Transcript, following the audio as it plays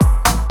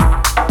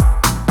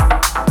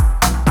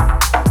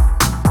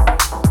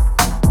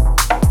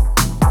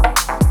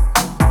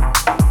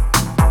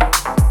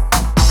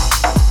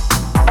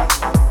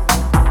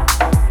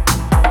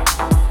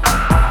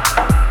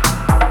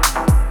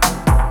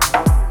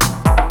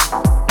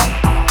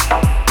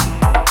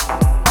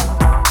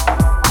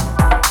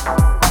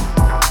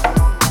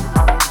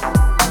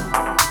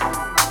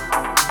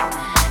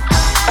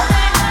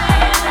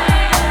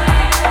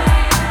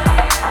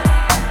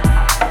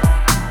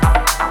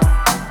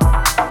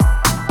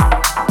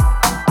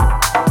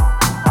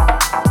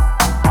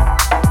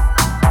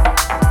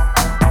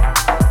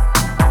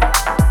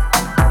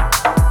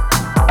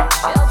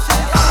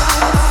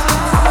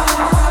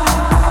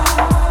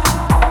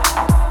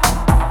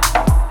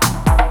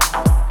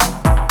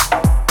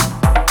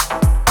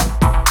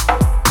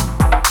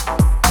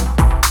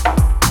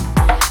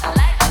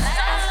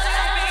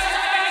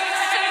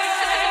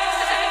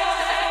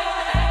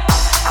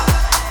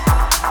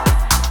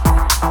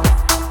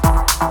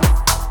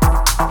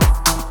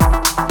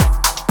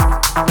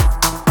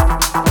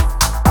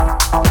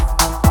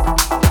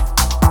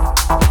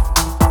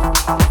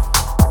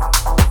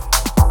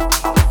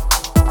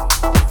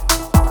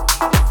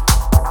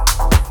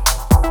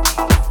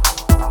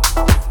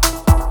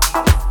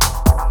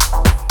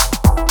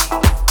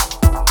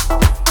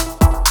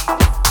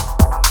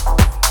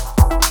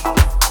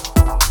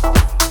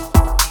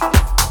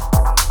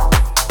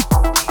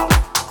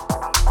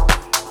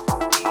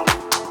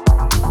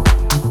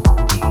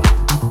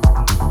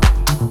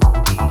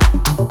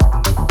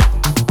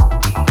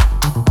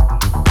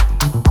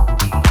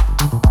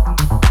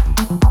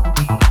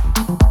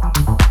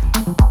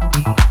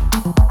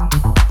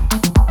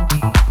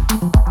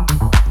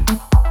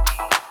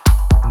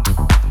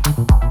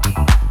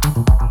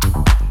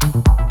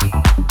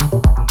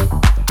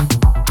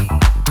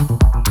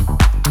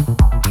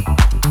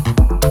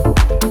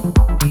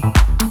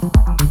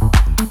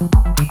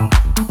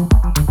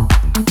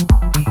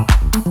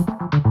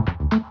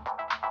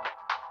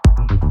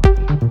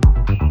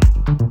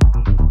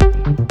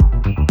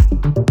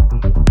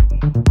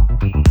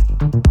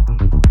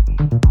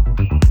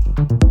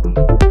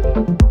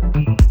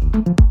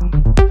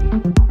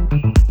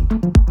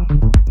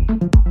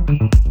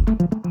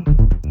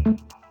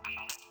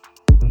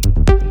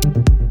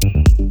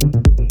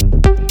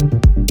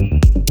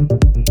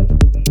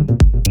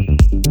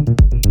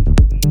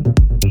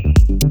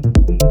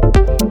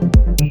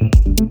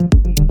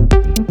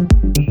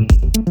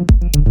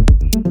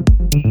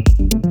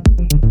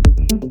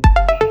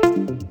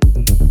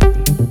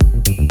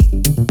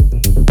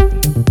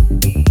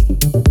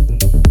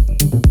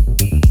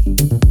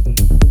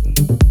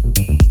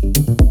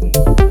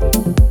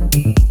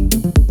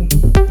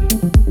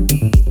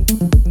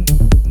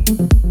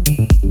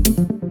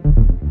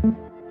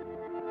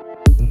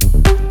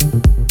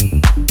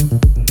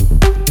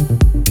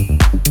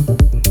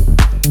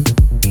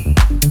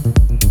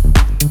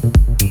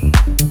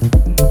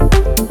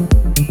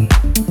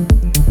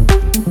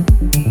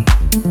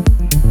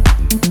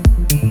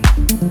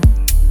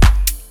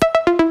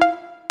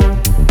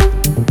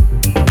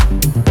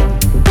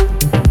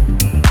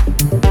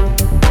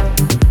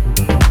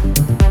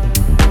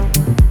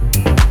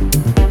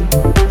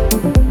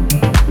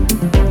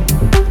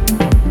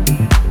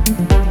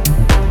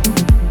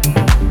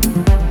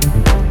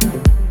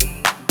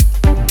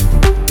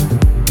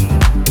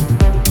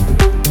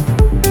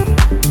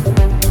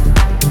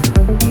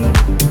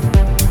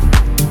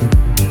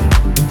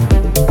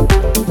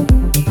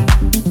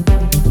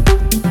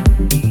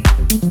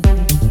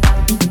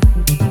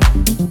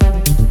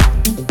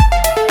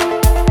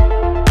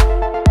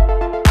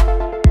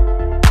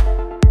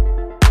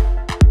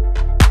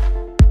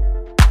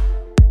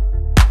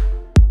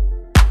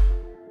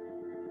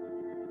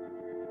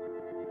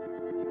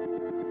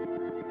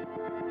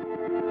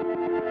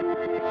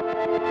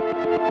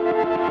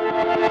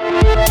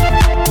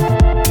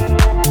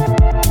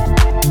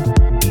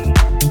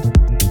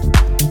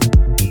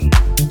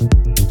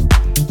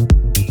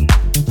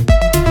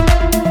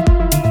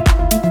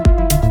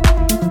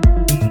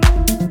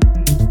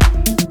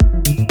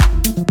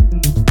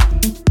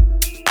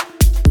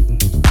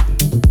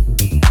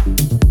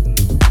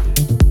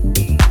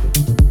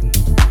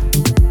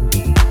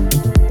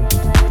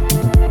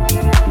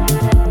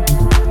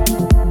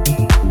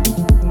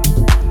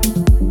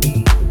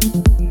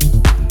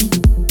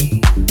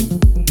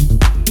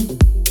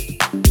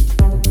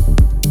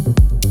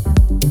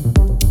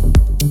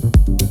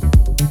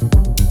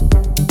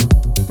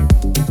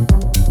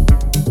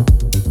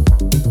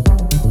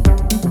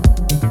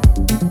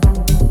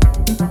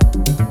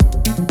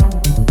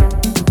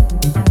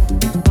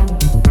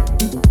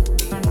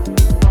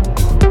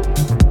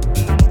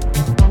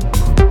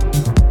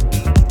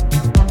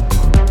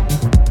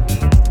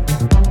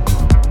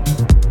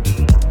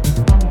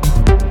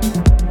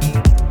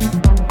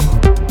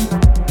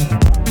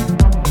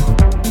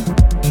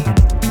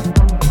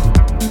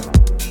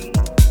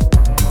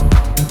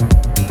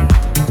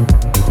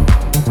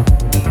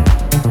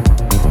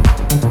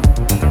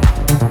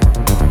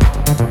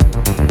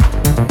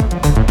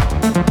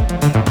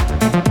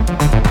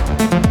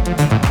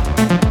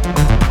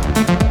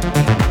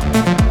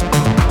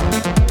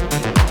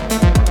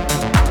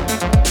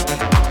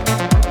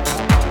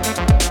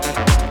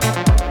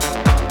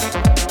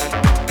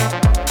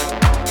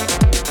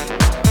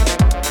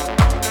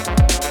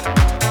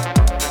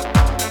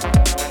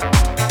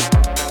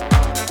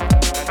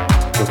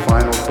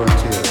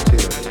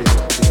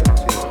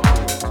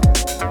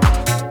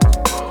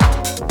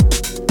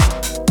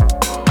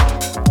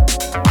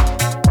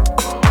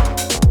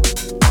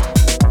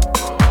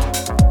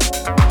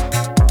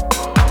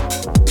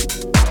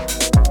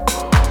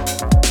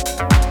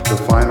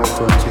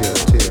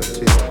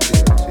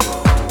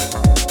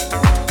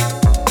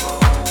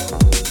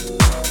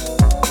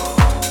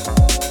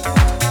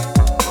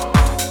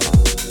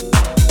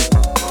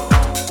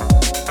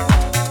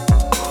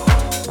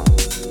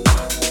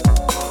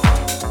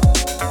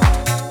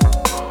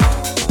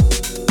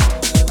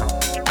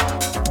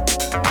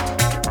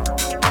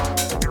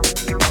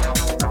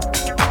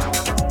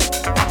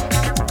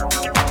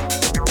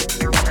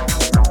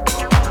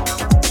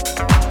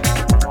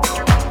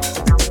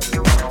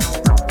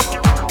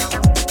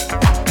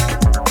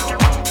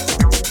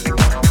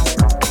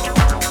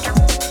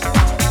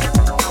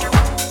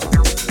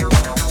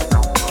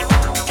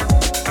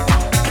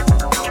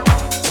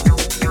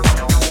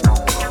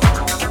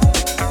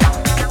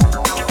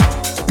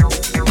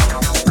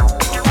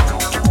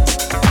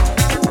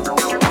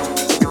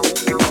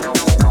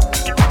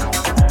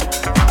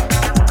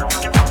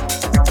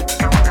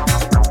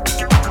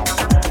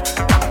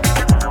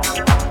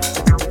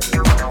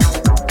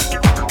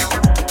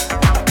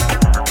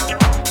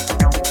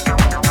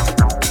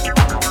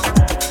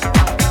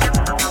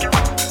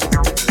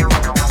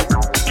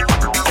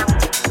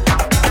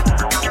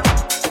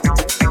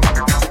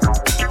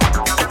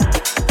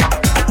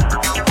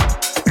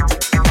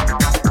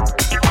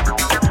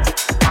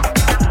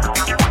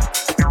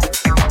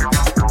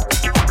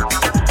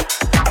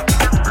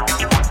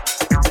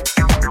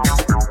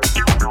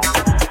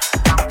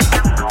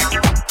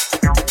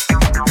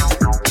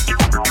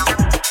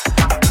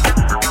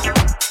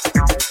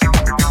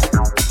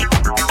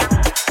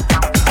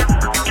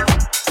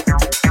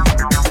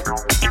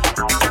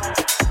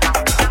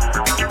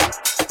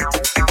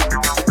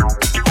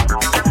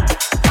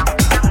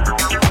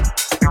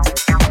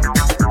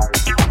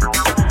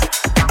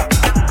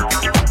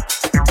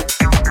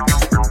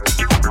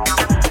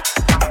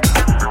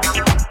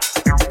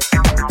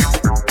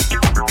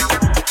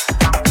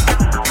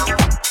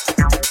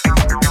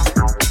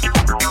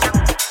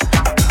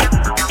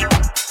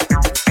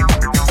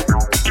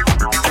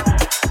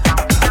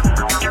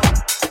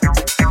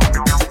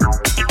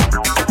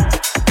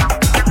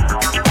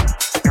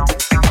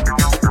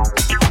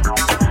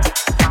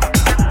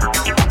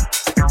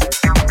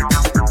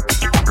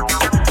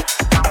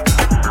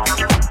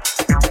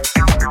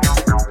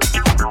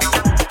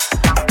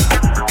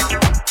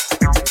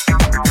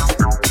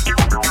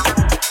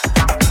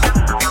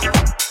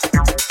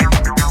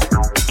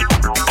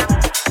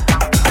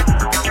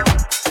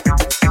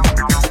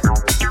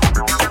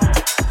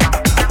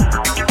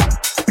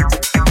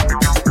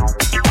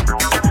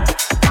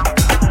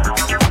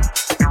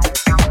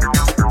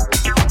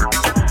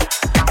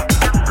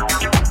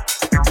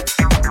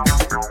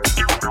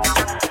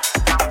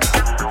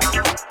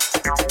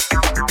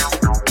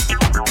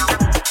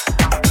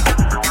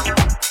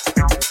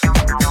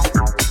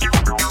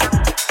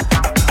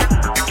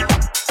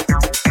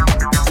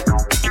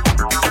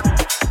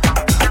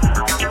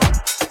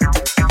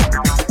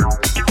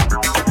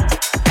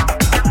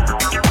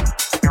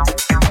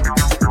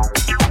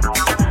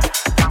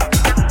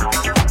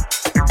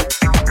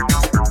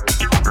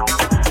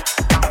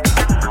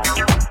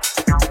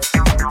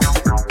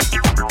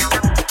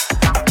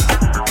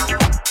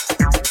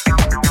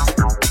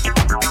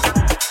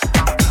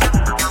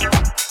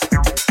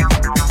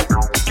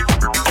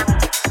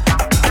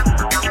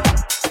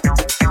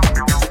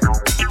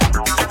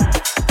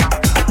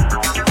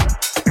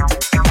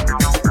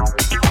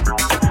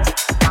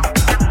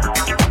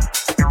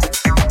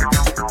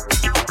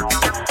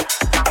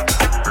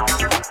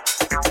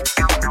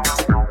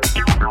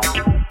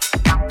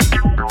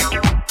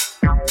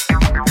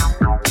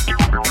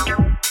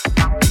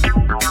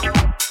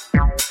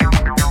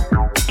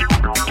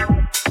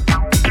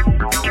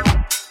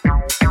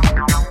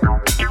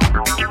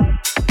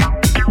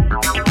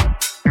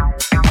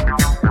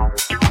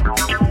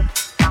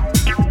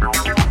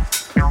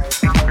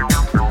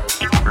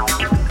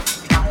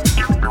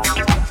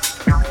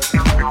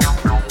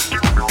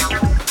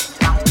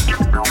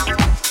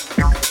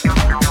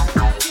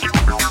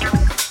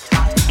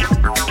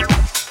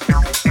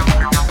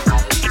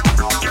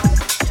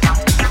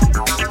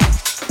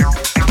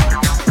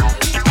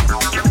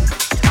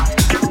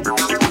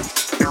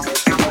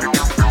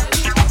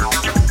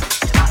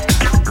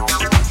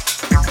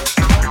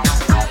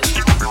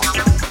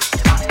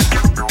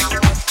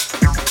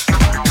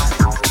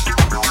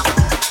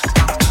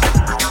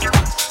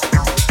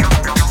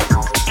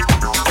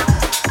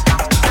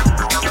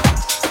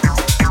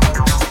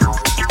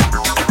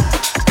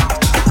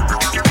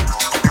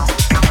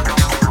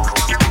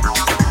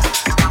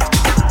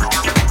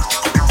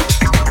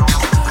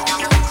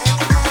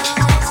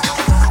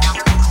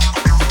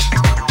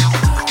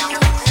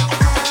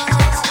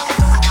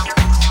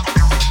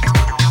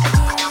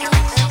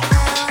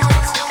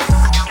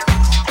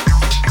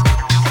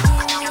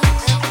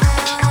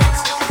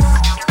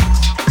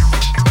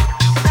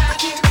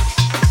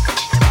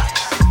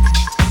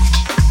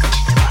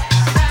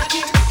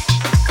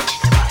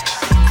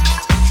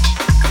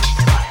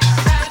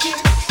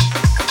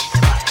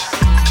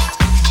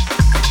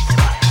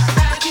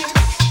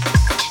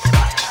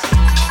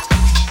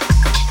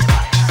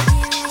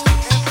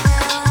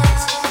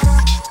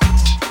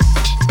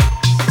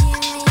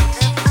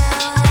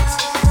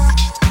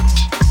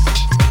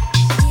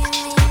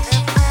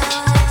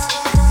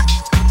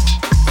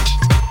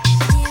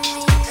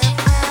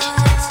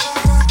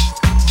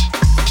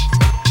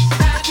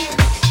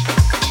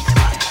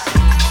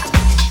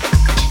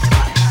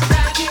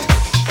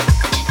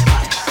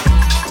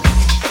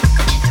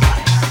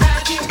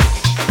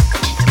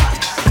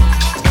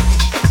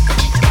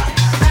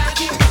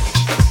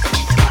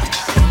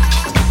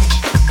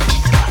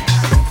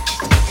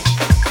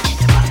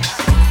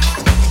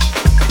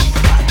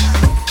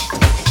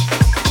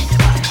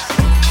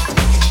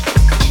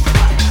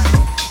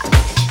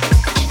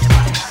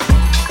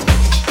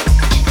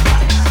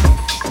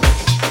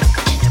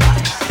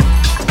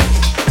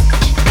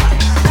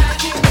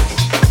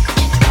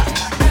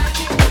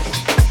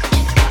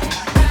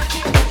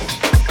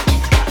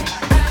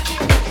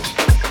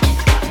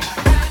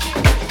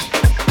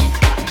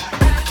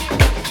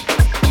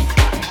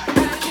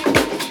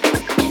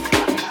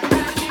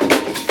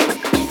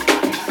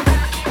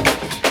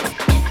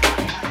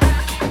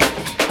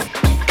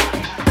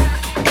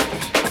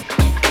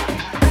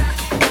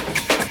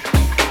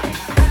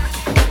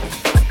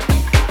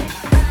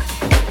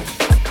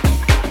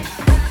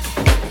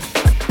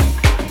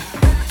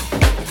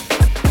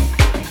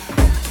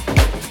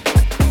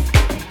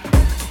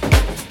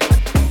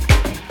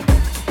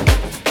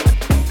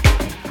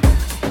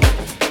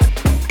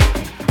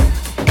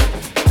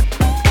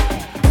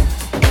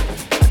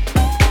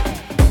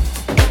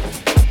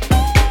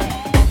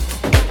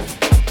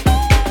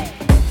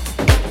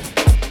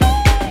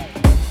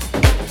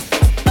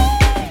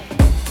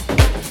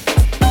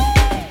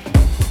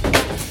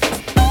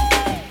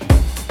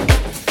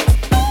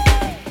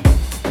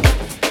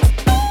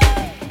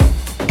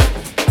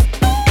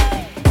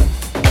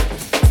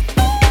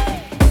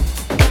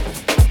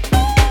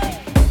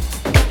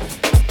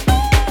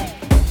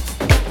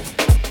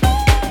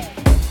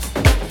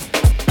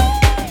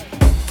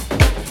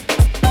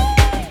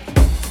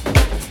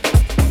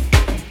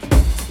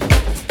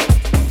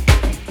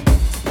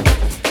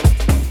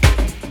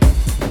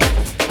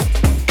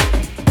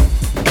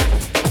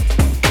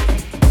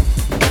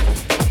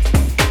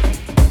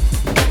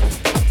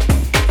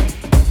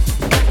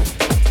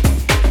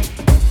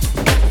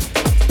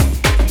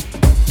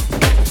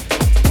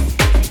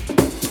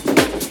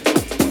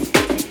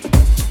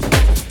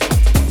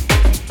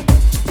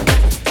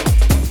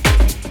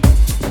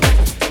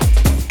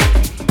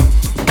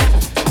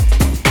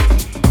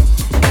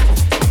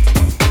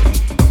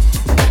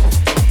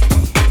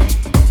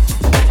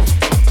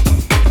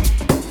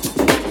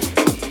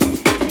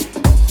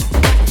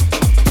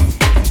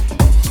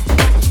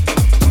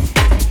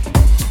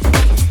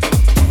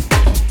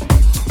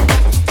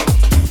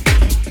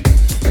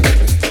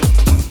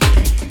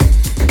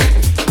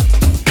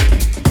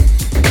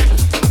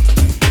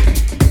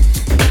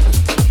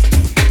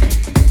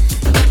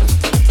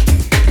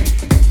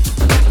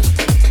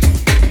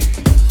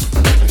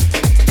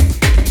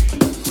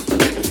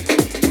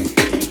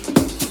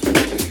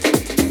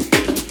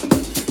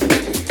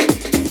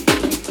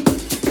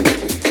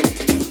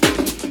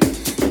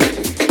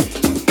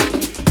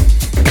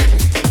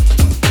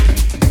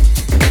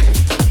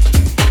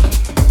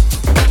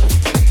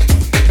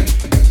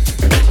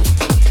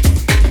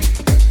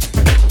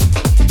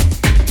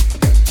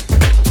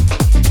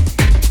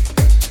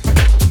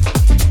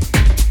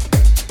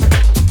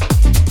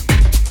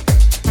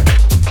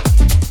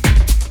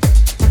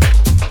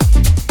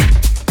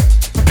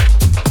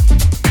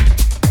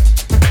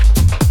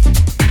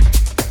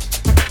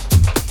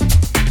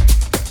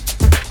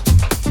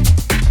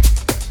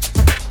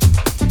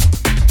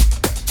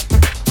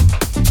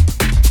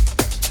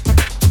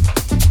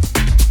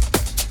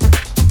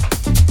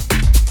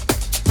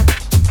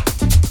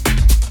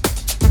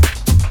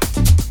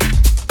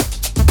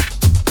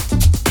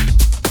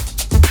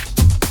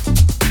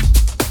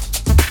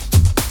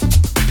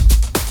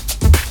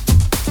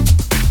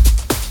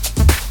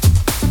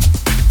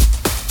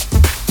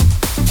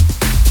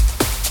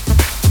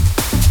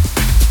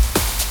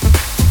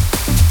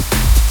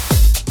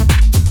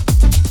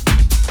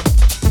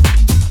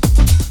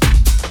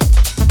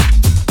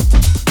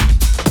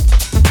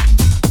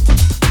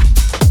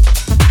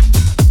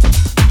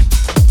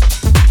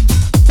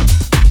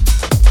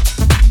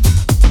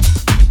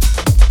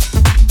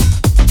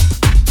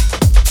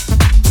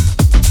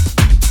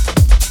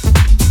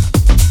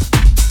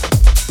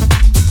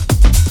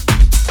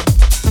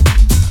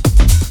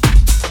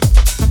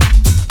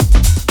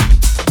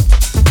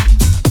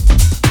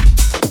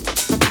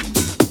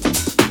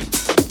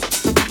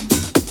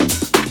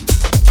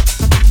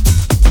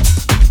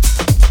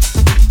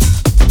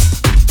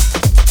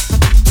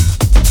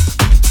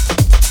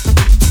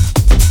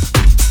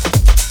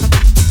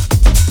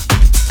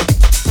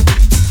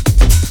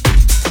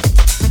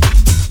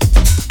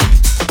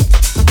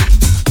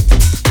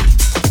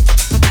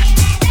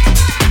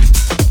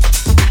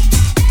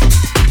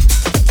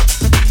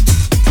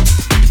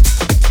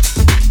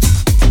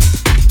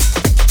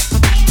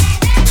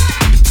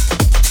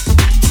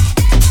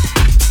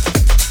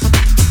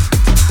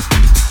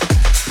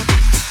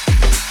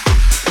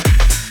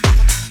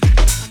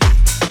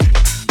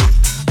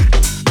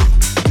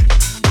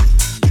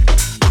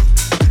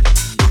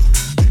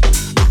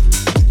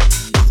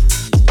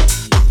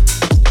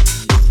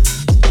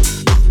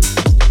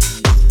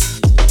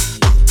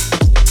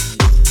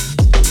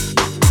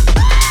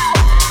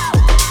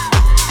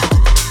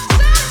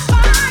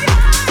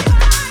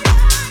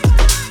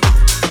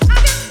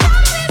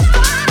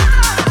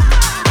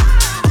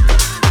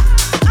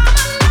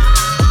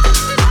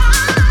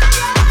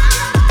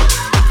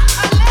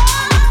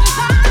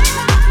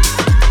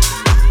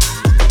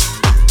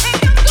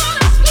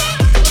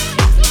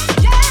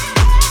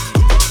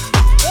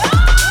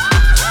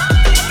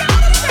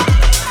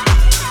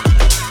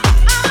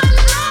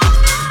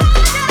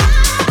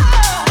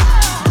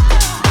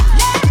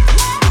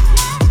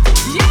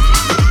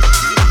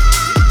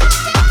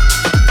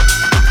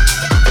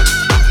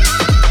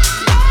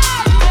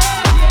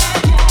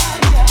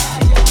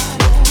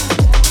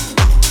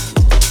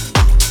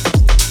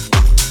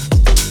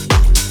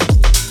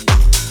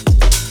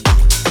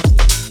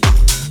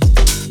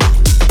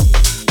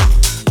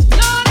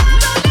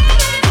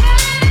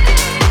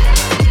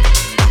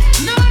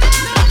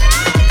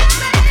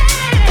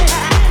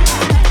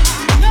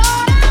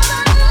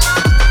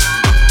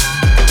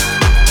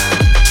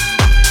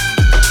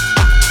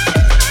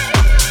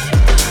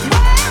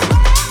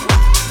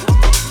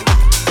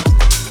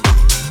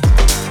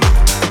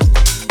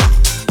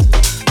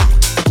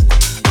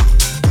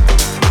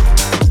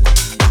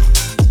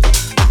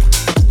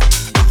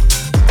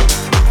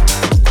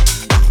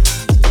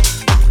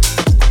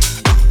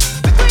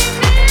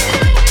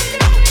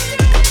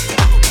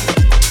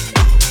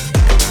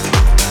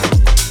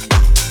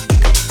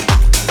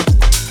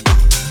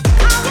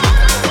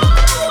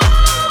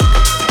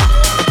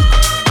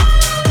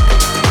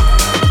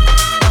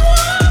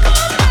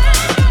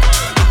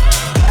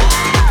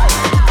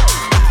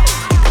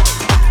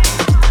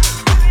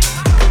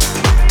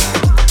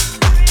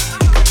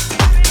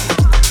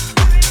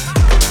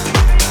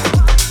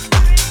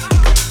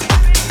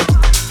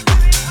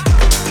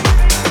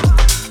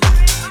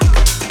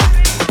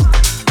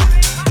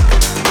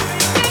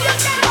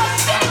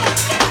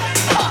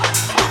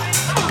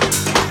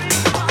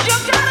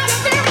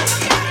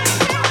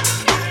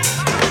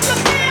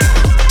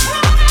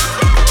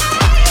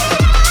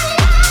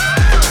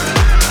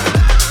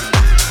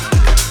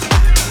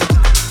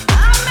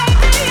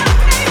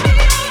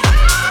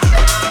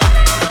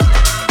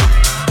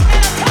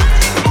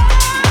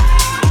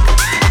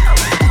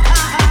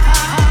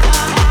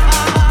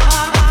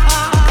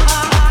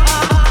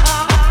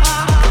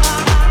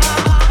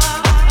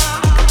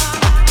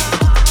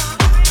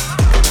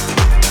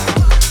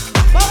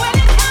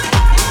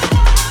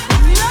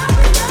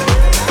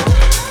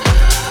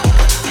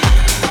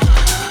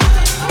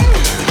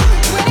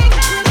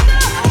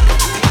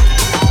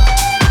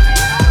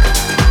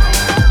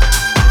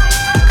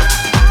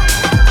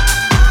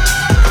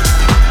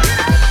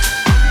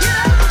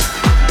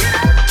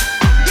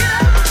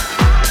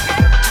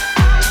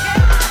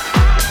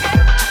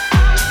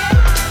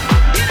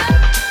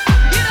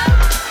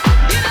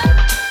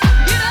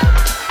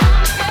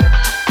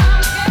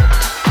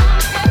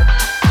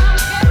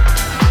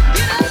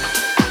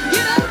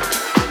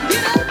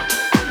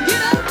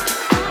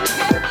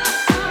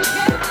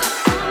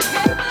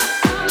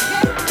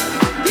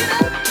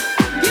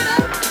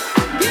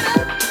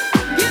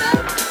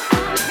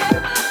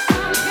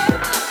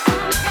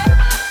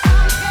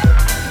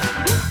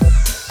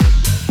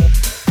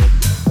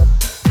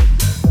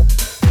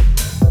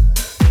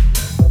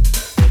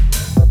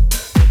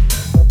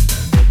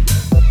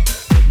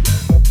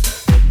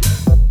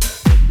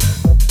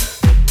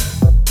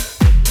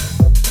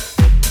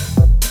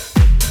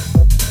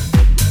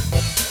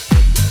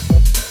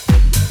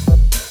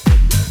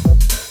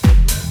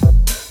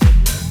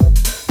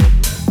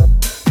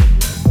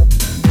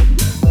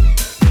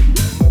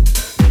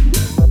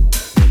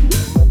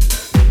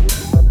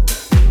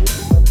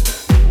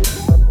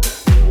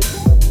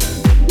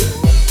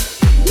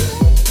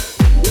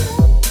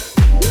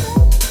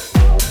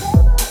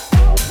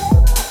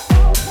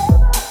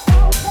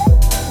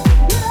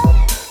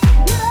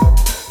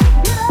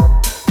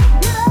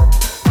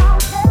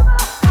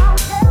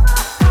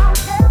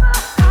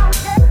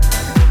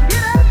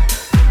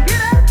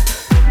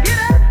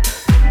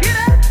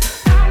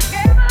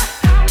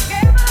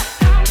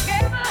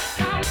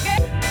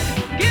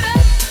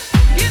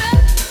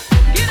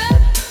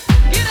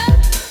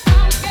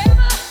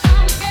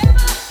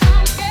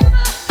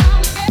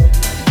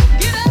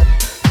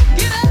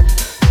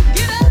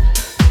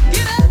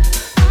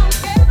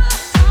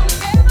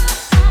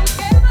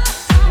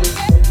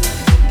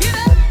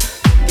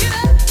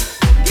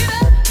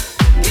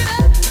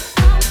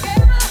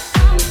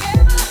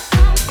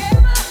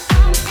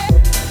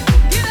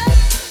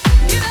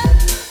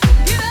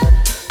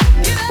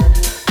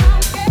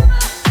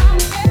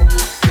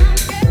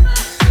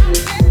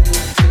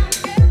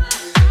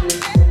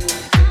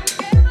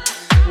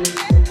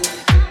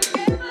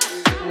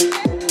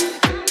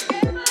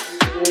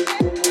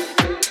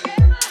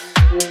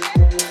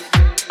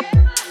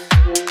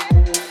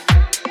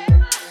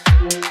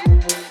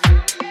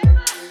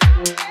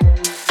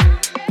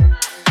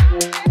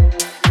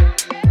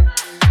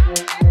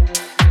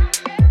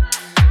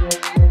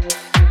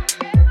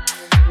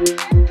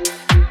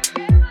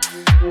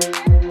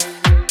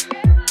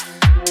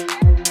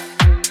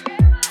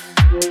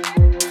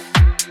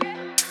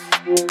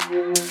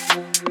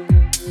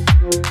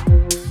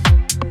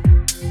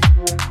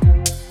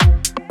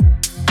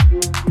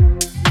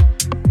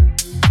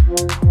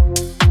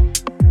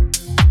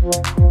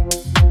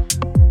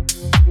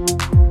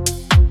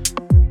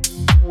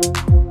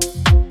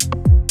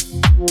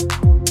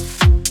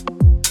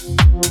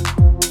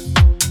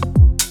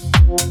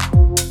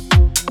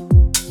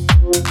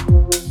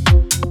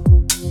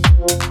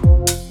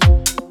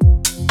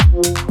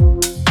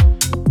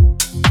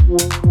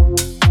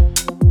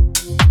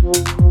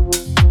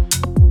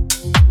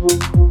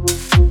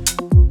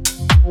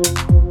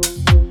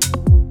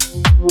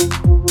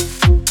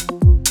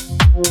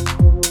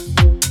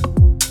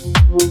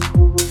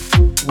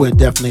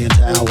Definitely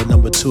into hour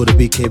number 2 of the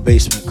BK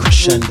Basement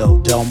Crescendo.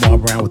 Delmar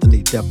Brown with the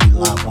knee, definitely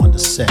live on the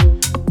set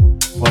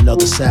for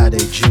another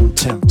Saturday, June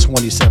 10th,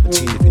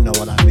 2017, if you know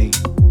what I mean.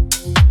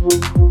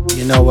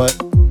 You know what?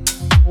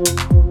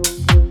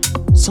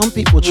 Some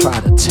people try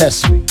to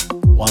test me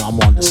while I'm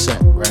on the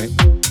set, right?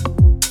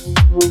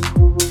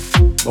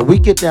 But we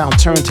get down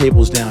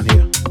turntables down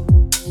here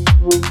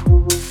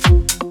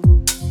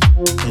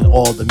in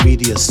all the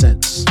media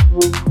sense.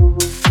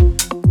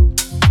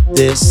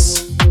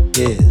 This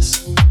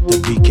is the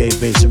BK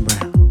Basement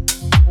Brown.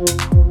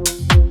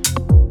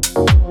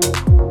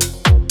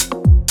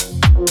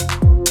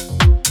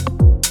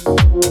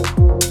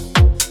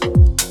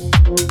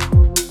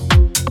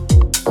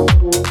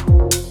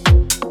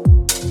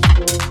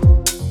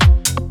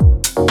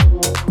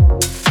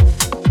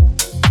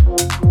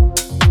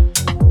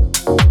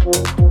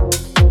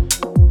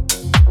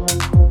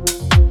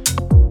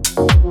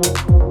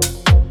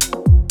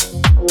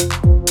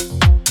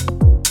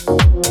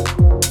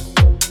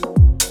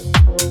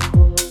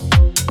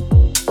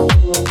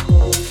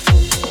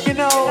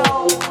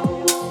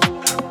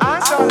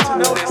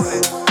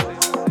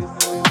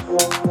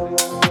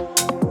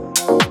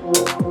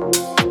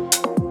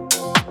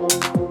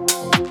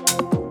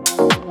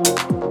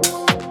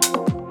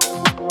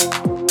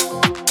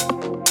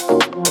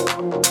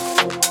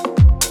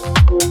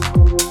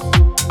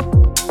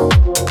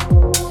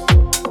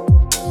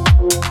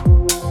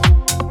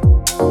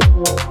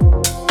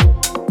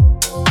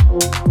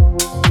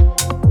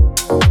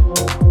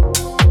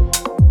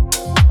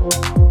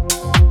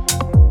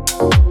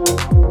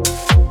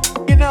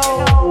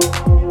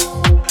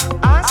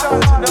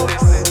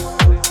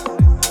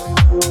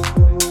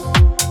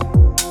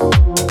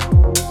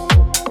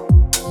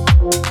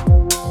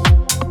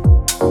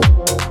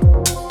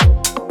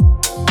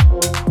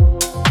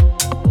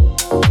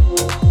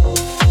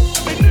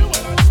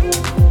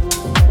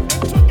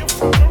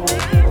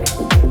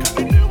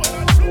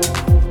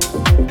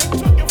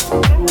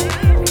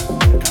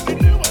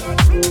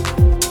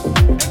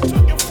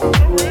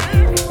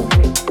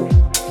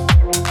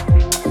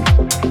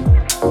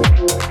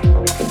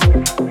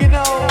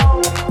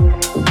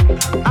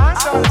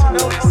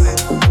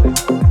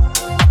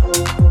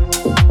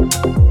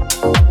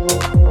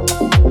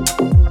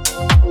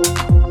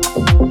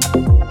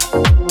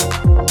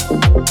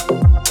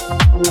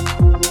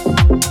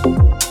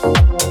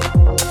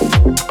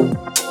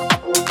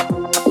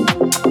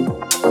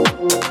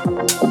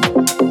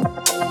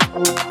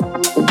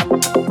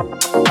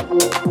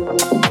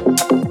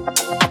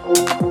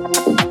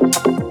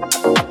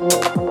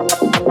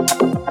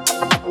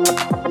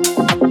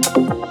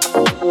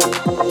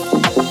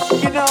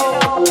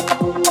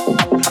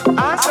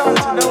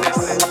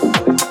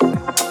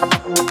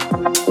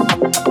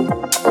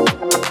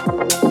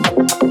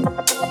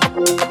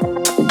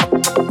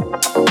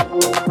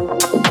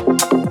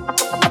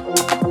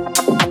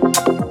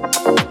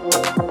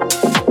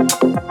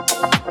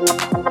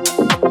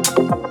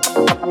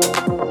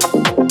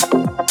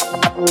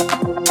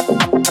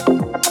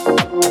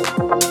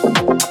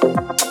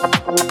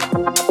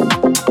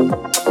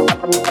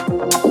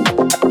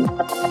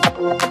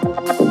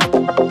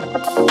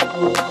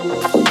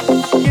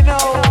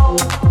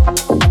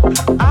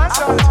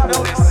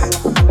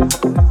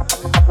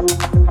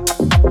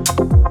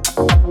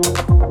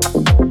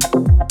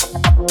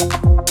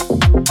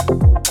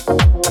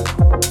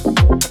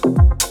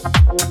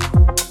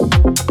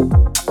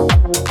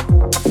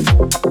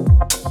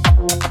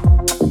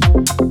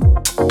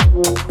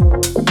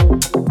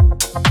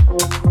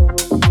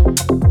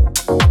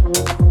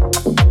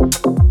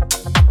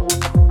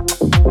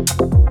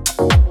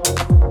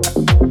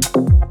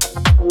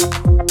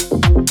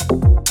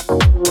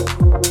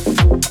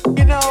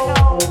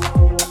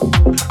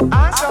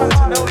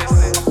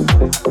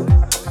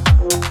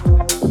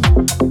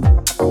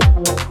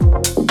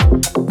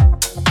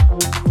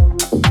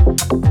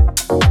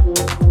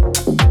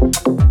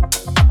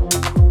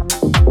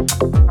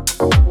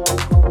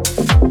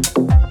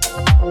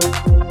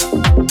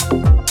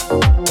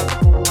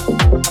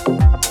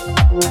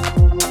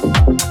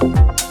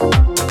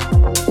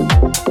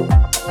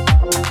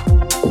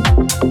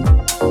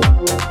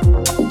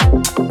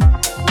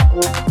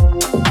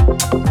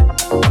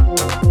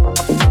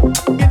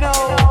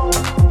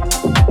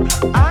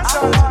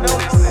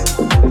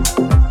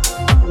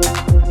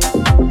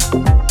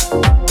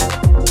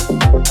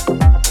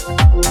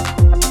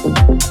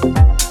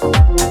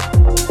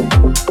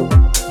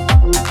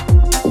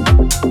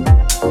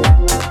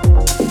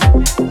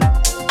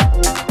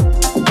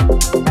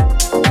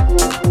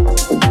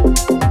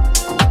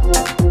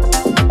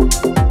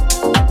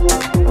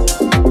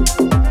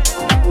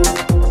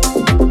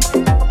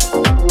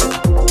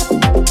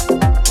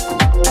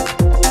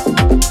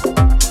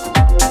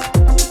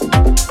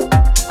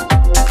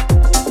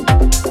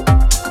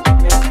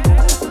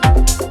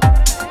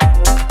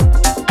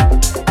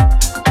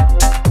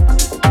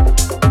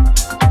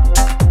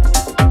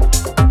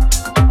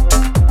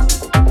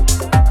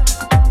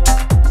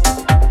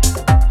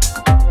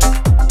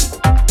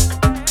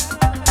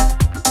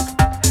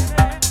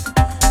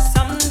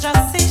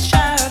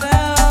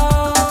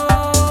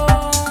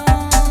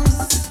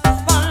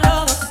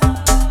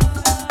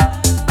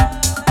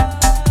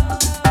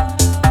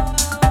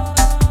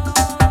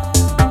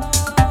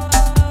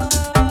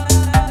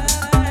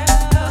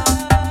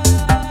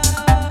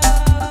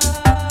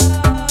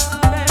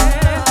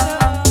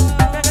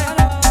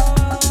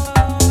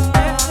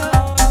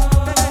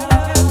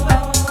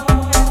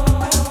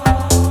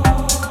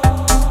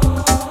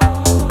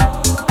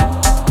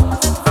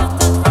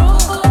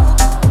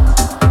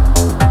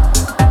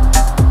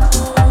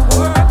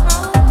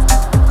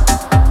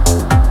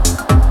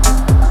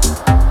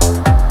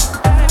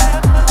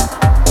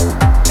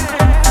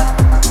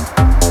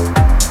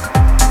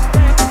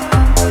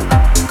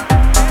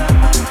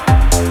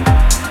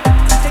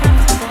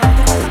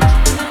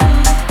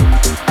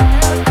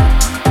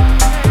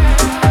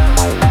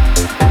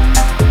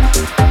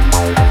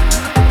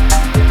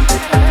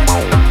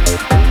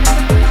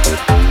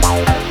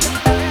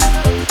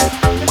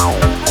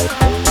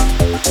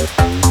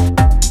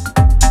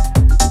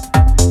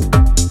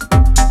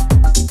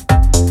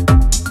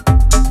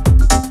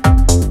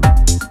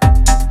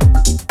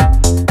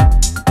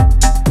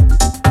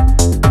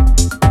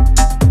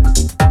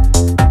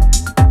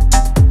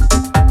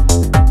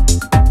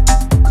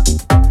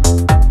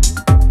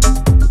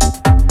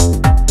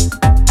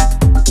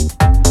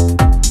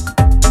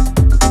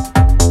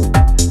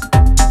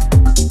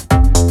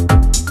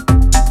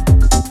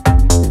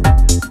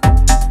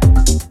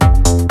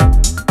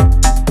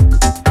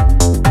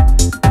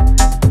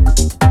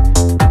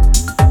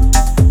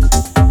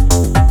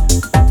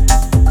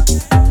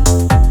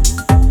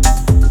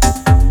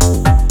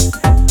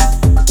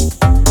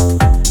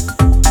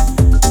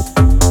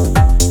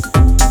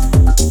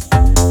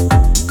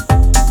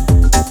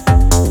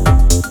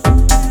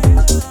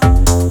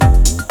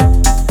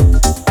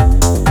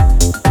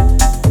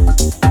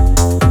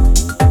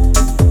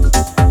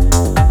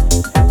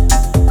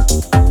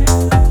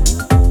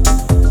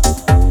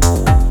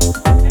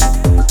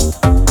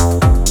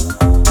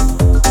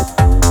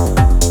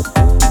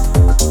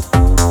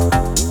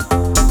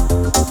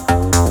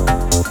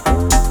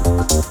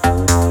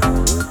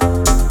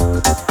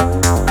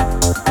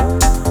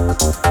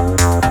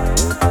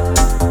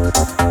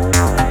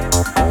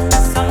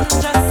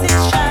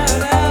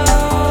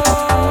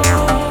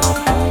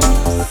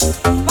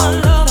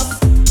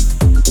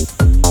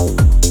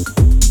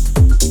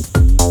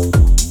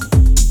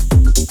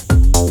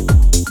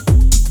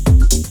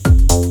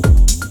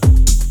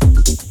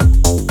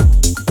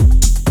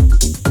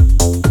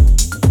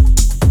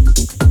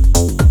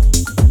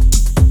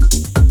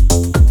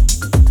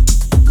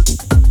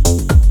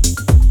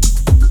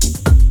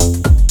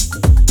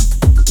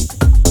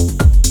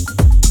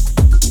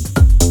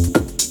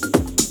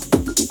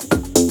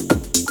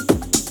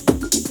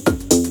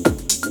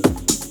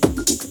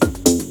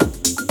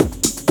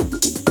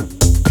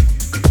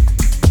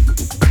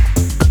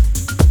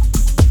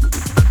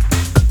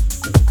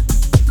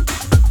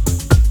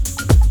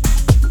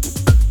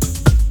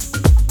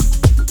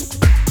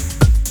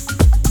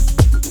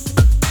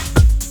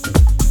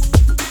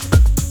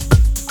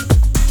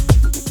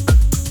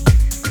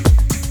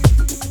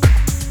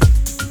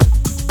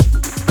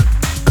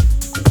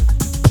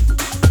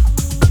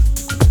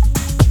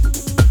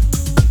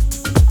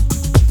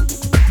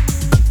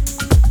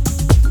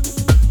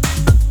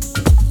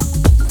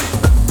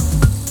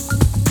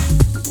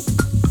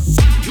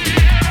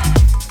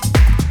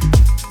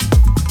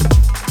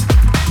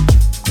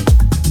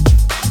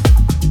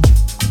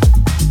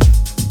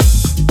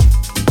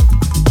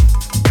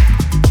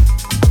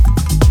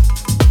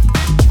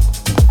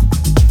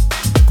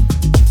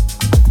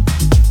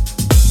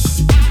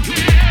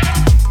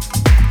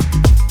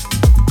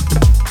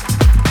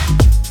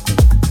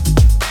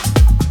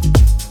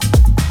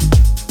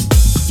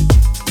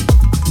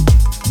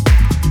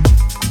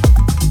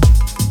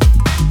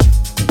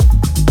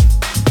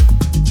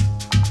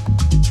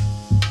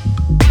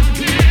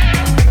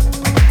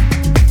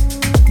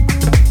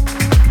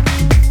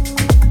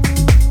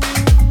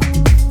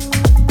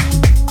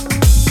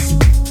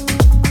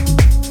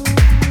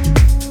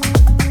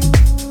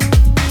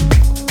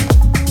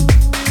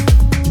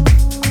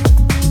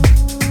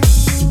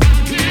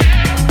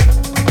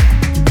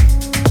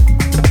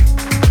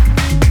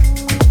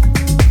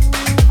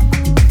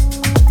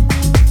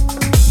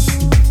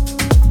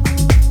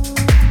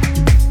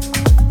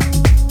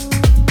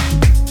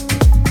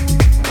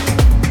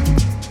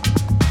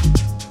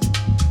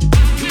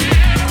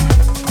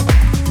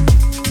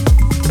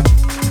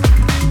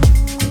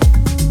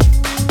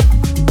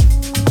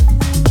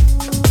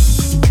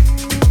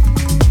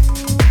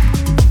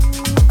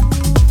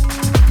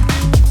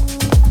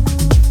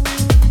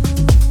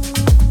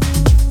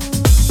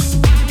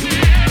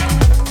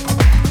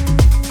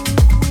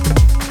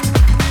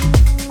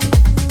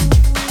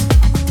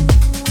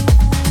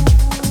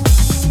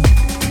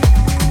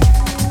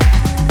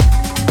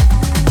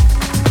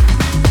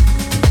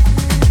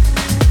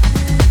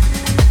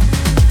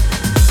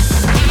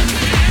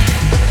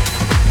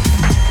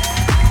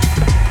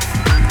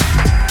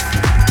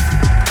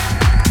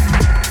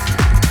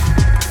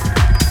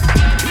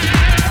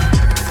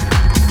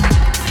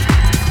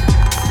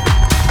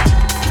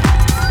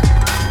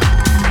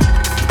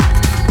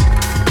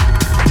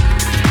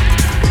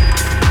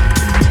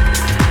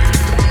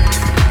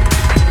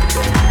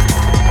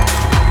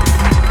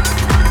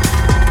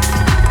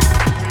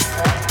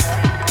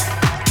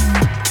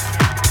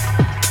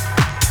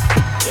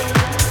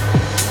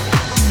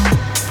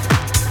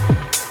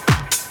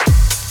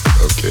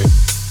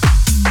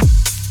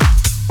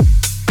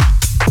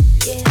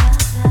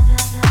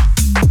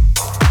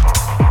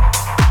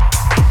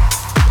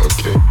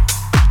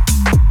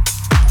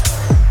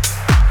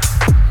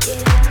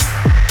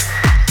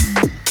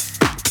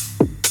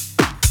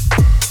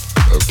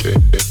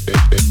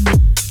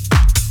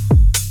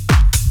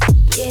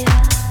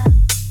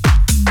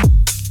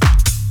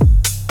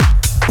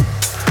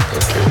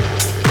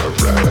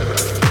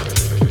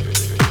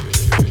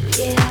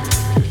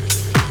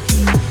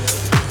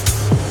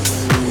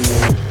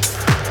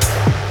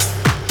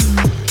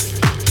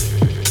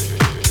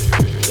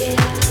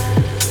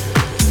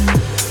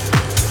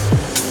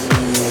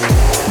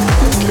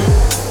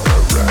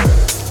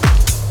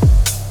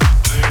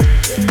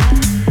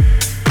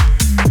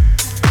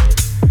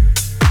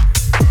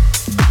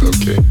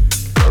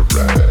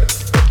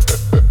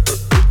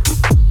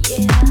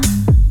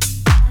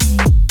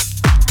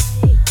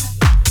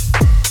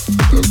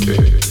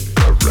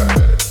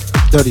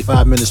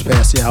 35 minutes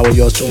past the hour.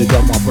 Yours truly,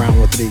 Delmar Brown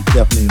with the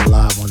definitely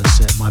live on the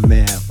set. My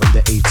man from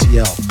the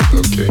ATL.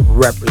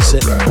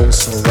 Representing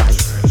also right.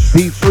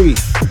 Be free.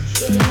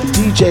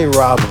 DJ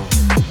Robbo.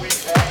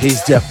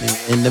 He's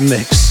definitely in the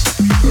mix.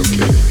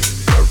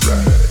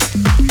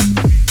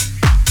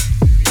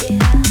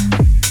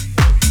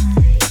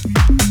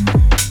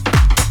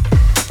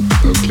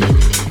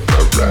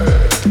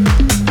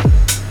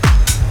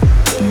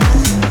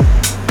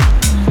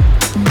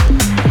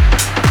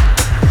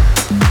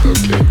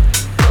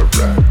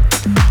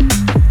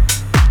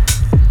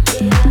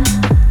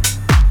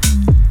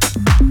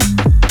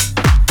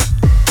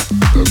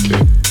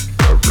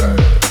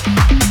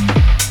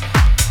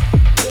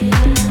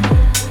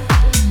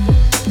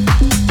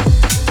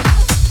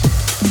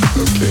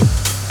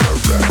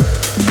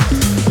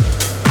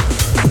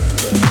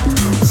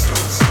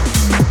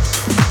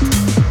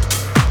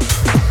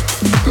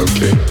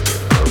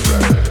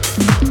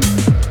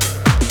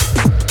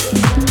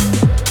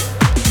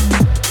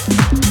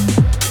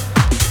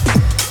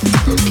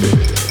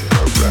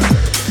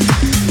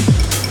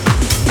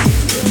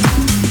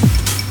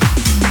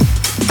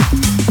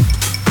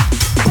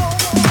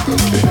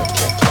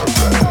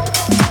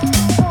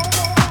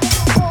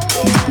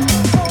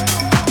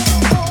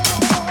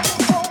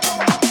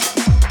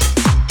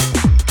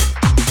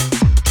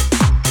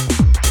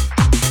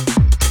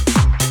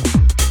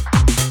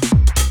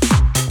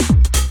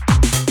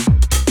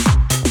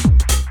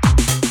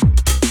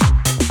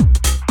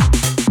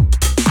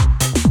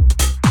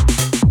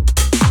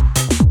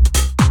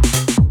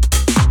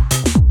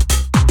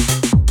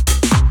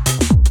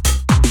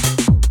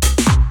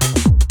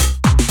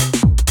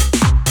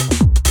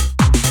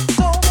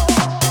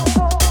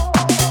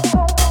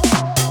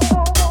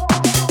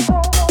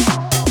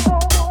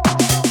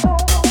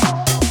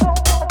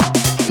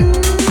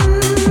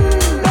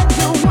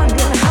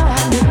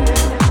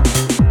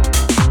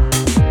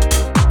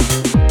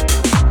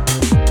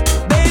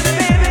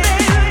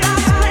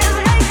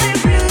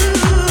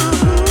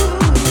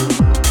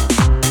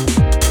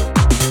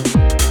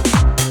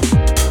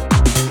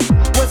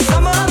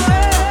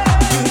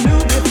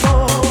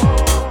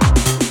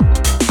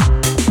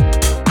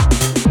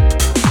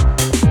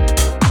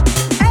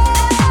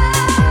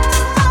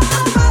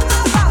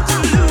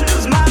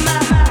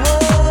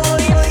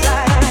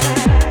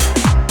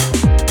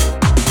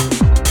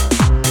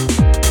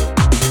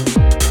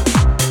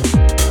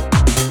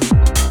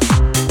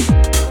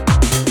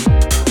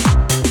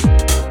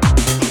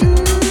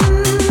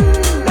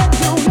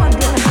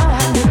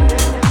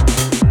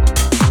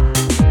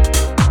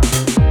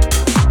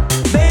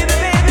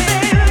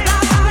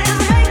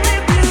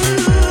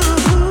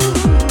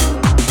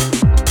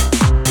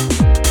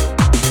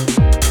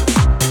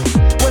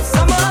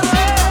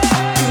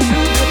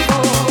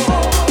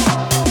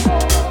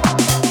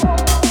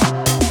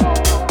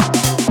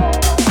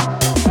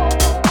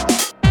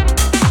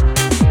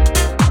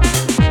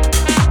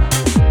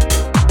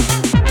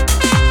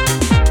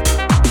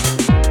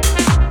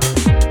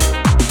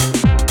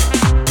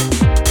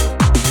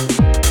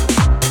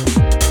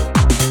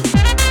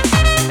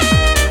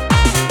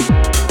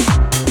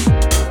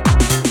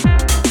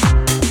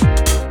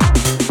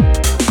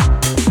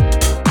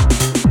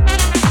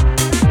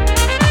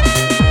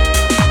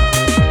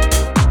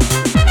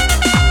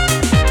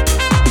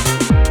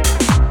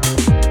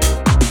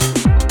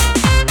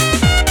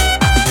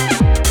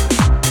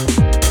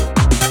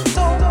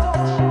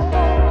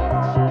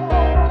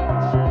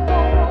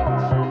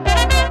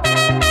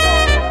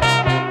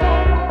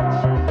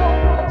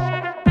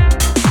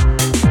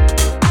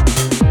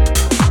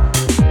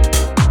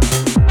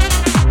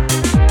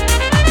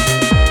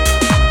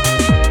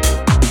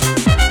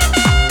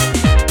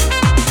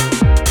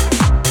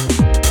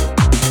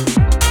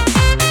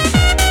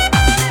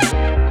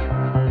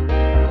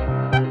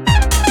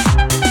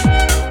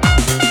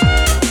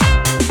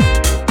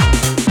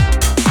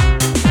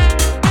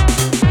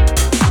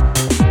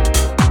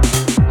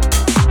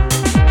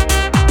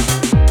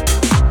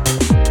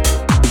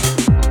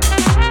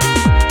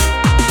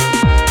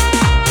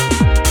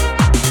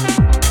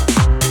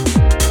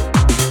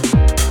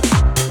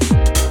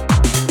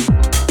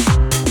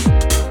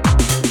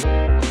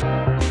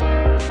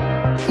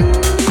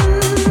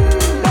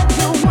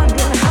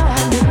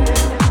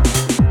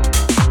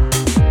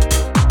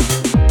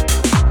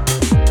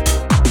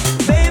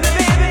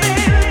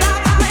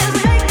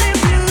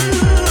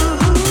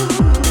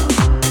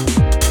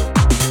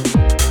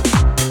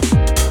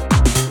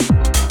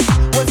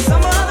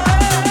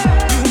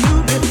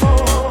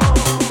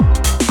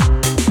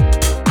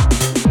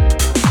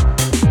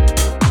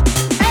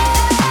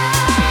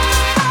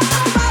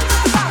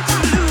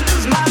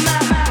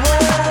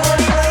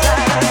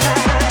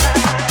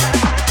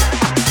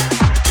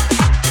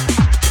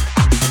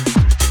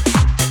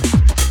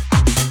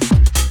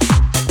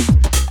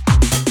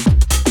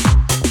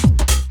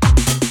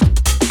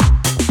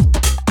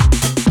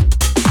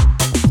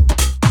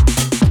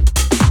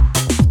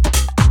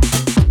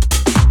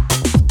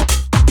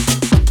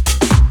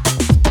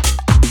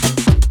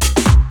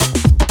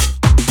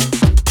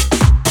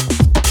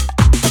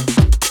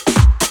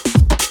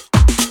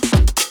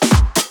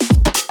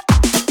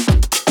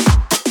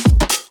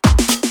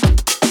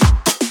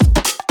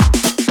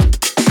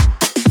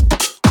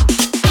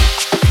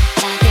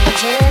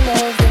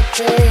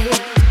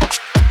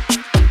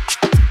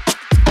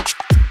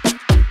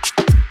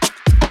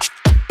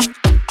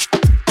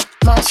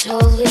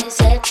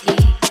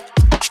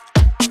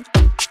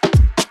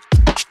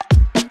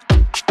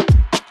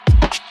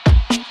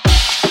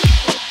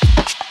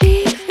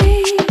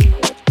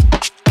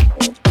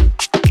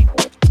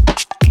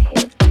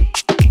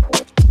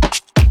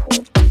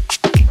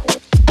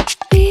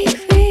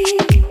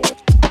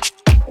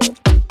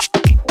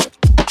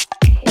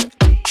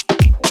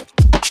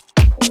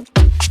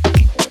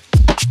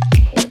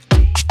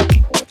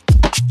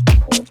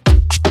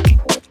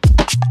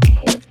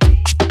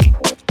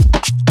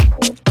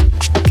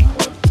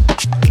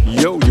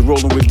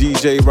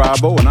 DJ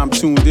Robbo, and I'm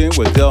tuned in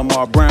with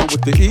Delmar Brown with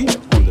the E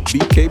on the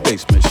BK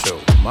Basement Show.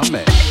 My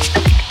man.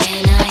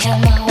 And I have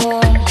my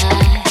own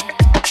light.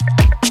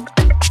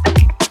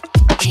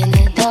 In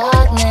the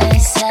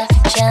darkness, I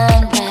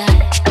shine bright.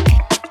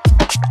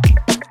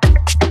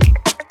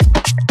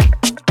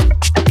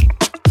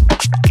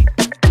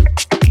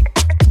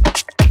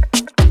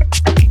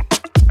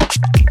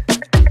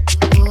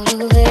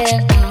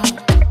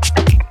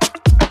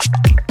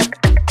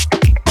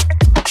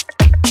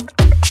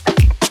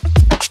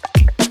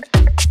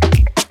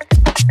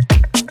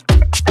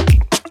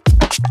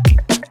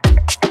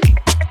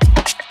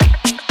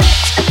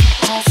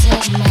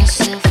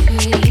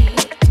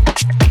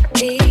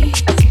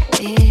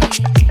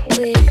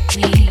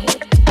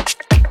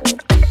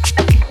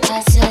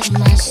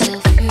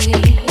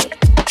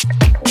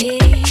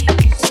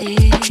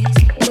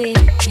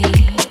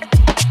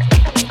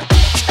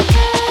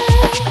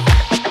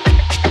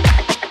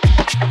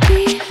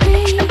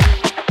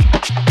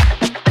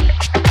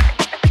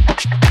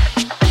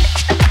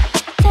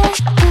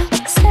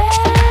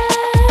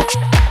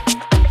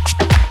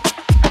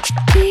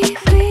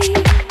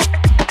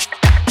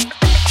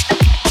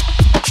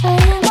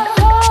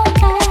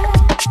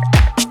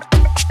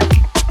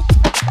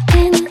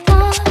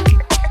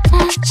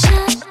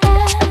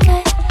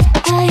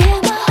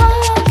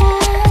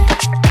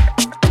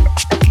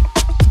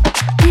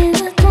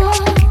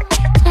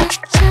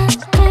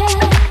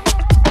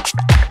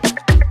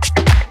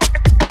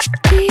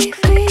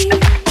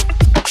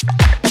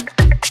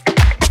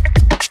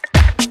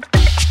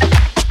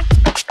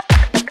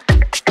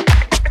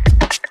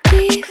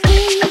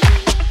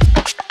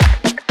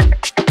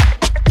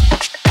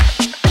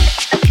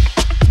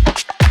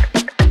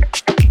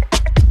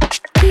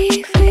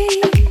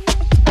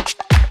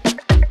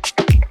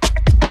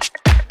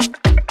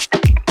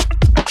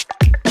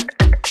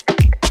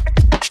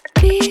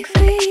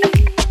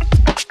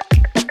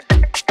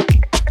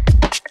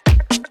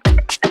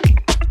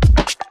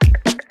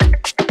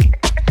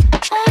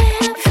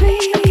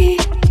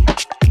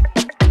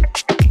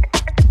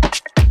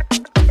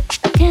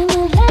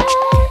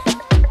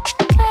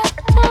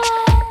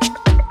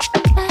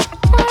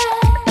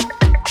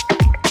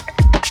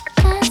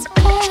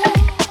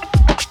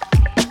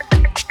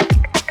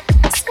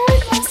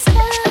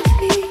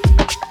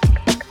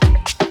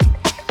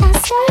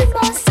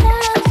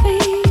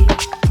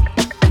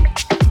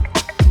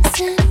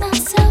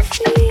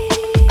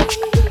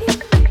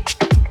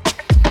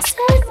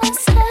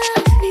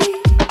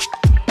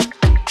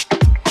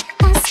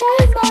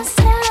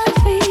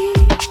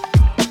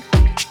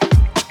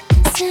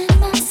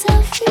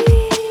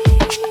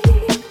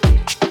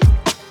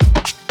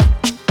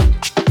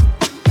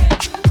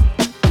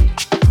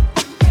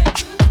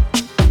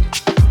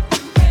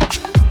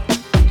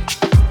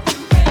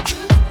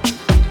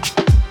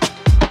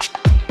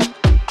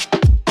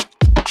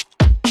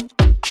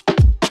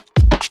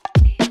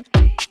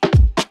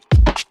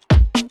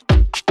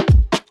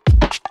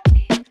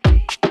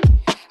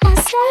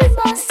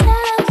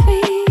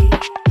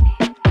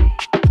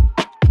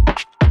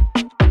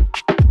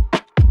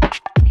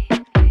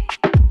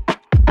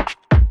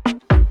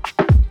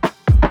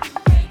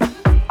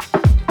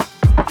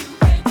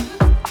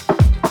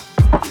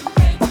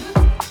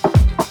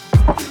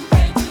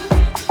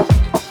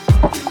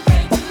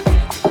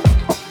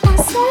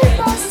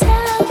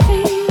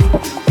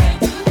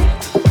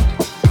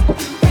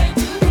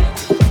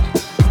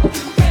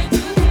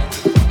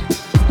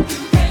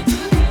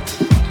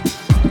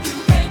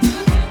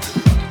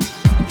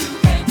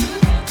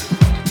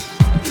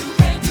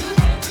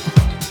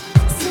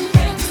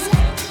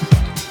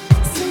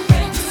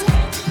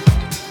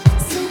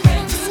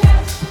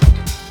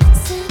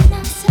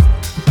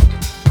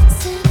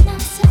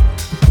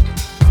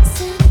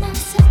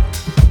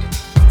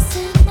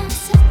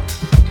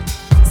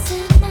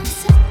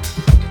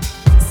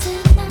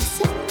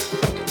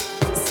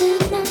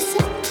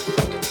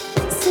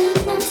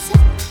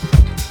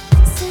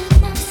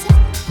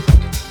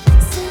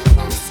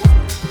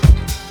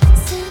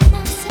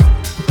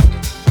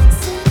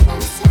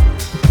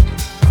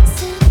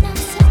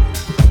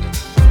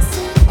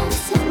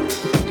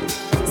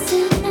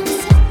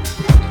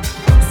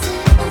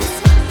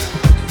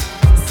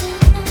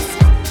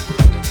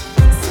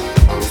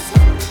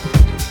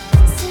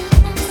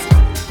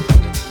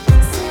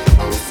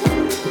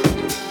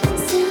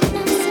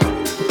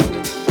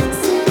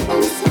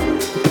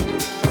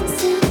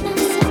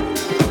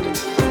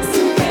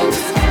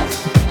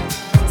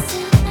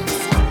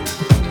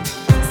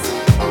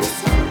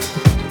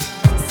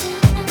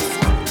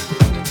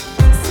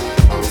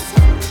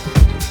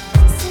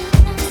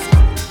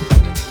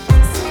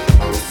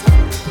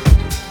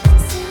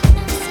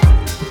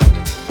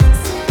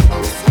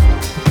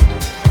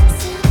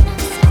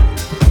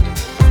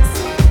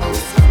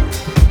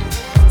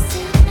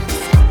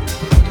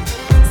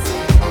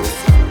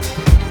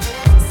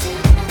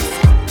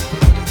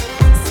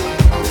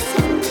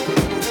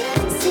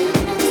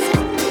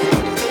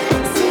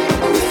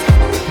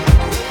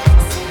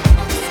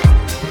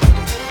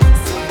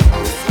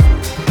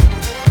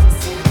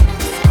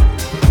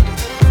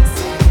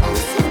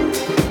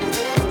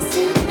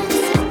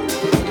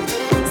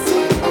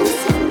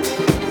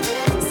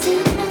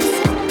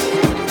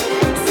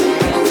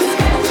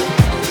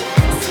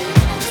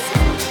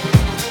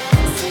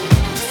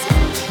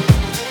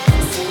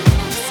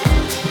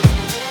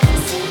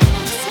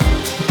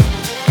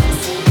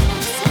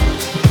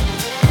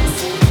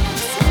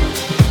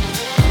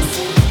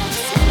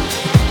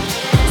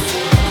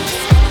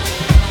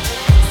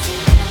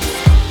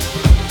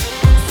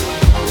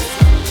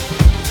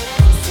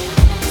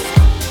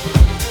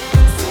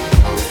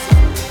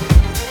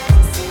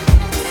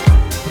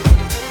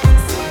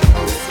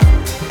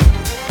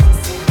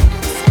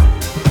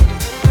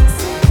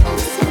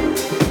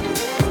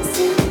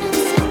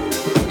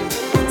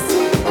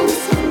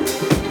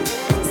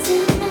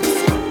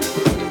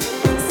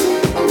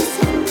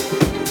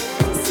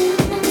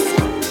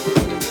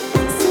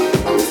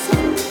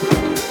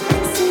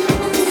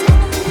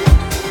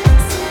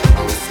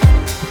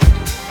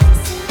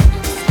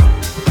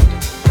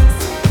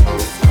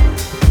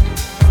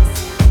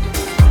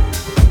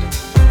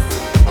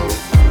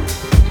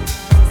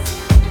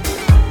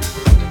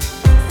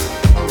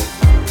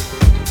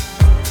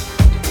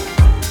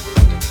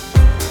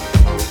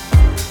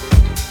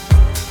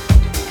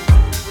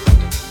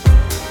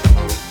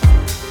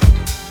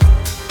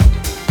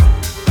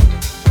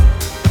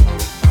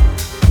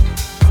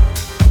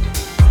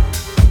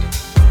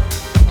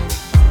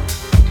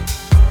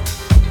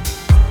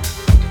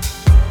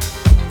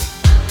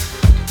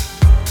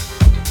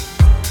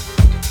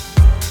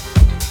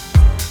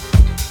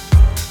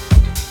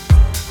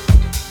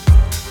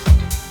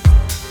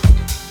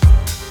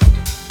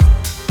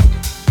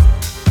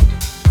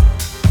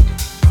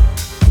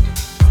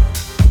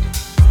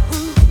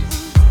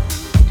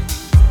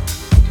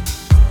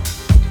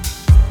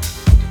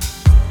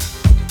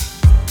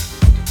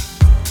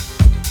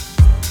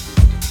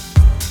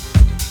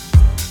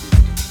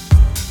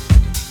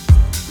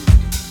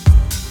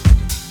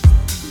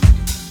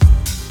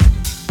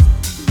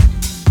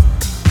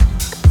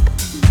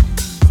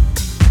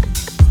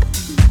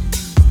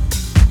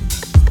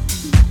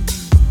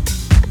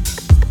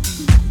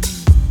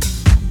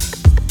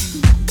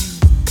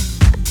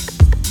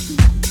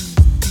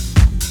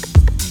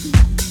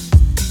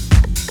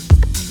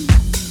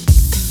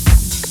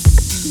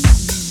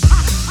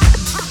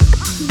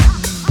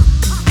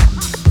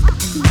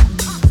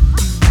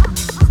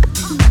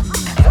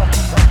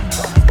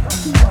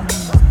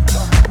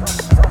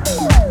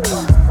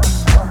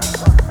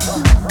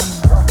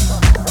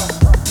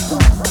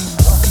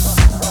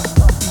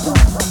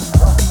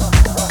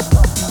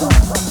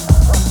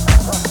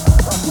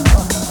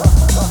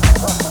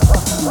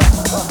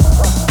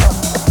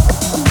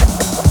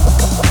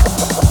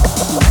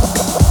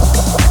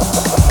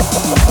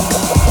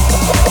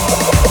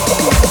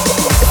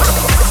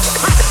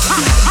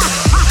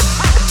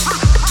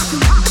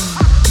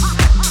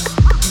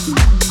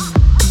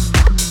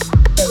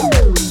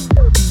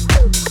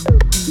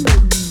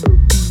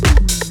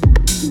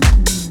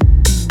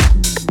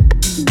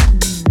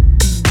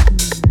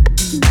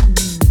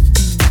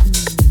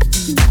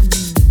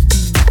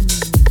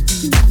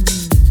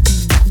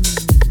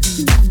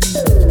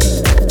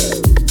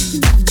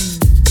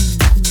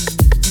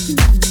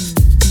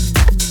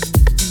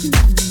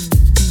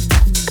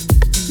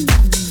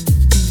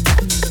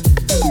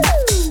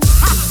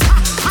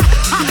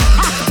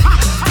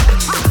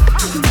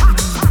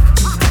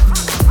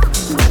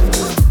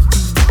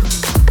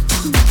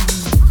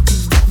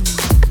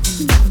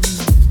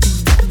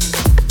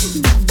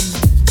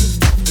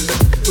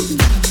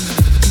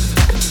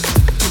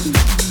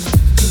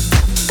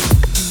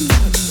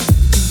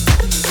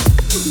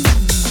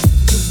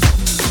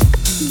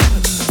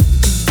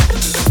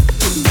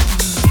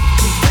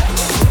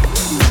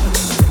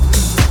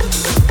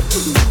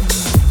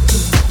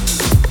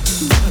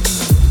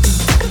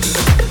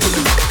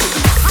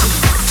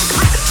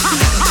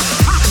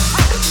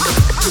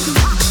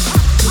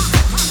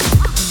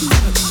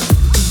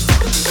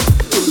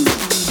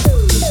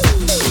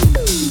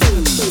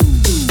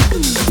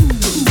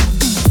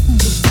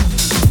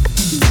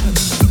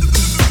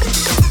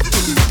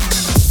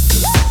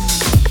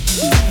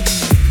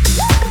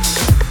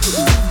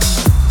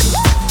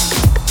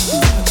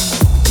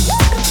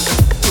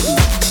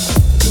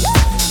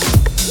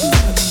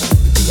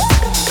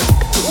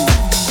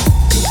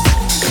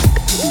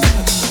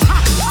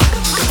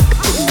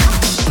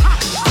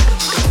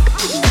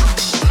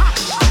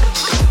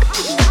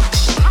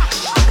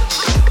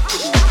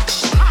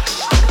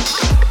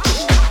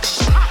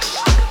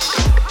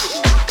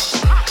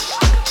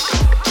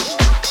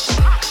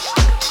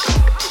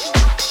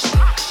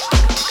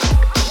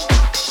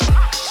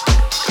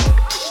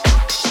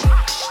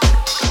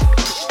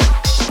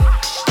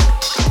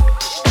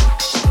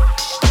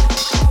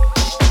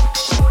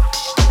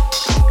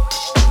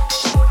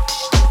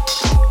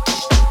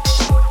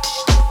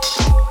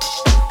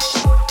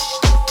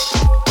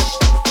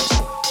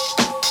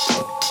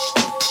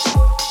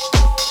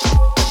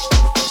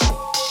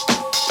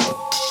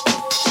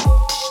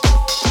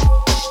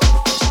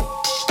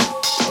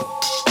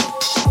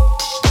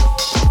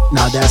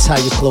 that's how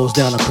you close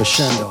down a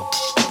crescendo.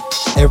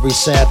 Every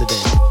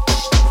Saturday,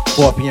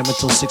 4 p.m.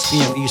 until 6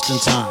 p.m. Eastern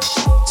Time,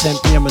 10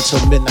 p.m. until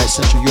midnight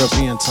Central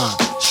European Time.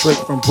 Straight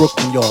from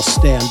Brooklyn, y'all,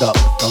 stand up.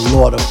 The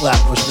Lord of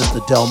Flatbush,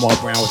 Mr. Delmar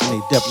Brown with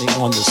me, definitely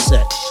on the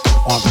set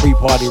on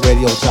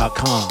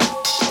prepartyradio.com.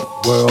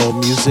 World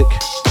music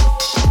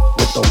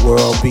with the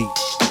world beat.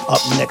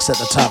 Up next at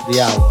the top of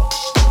the hour,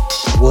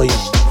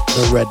 William,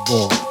 the Red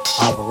Bull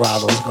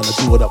Alvarado is gonna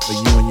do it up for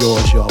you and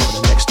yours, y'all, for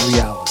the next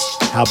 3 hours.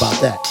 How about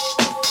that?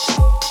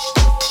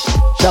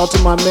 Shout out to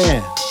my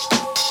man,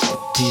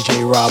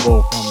 DJ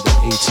Robbo from the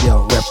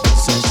ATL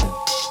representing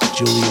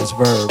Julius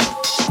Verb.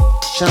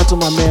 Shout out to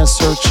my man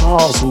Sir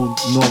Charles, who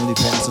normally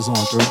passes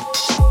on through.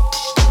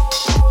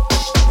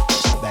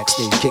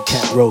 Backstage, Kit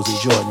Kat, Rosie,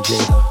 Jordan,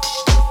 Jada.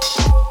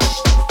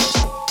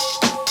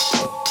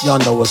 Y'all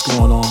know what's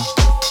going on.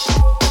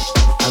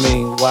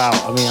 Wow.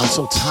 I'm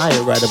so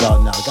tired right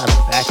about now. I got a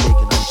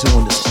backache and I'm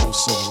doing this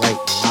also right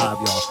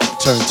live, y'all.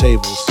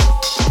 Turntables.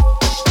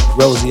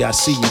 Rosie, I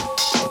see you.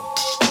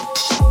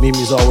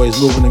 Mimi's always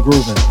moving and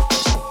grooving.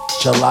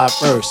 July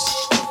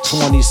 1st,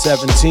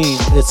 2017.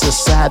 It's a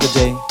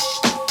Saturday.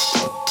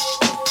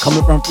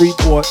 Coming from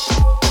Freeport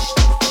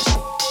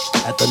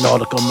at the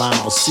Nautical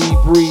Mile. Sea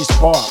Breeze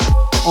Park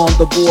on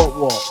the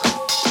boardwalk.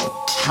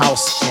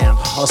 House and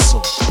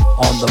Hustle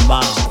on the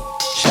mile.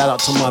 Shout out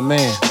to my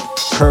man,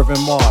 Curvin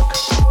Mark,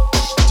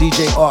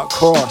 DJ Art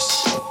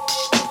Cross,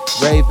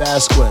 Ray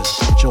Vasquez,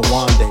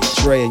 Jawande,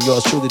 Dre, and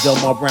yours truly,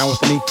 Delmar Brown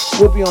with me.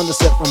 We'll be on the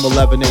set from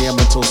 11 a.m.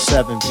 until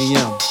 7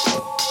 p.m.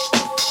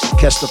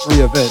 Catch the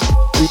free event.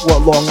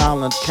 Freeport, Long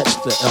Island, catch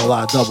the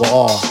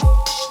LIRR.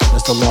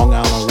 That's the Long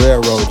Island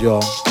Railroad,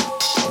 y'all.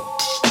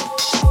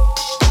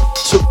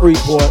 To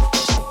Freeport,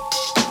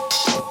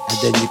 and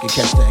then you can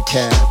catch that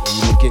cab,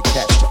 and you can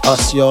catch to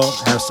us, y'all.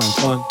 Have some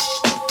fun.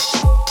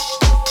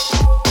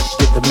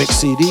 Get the mixed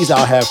CDs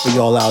I'll have for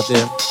y'all out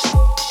there.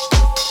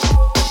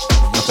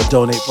 You can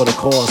donate for the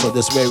cause, so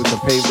this way we can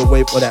pave the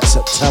way for that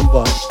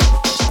September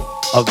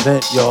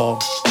event, y'all.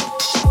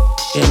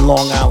 In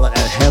Long Island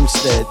at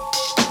Hempstead.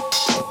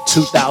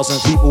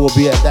 2,000 people will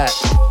be at that.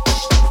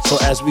 So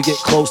as we get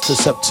close to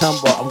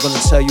September, I'm going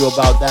to tell you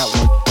about that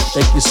one.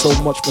 Thank you so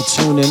much for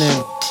tuning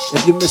in.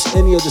 If you missed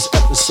any of this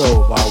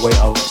episode by way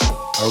of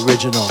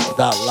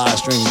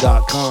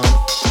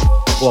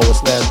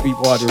original.livestream.com/Free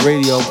Party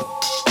Radio,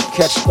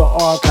 catch the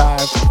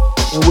archive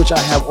in which I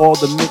have all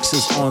the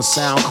mixes on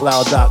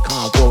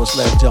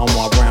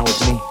SoundCloud.com/Delmar Brown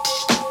with me.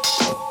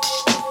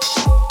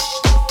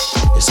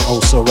 It's oh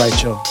so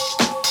right, y'all.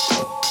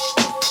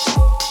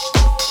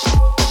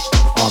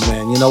 Oh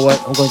man, you know what?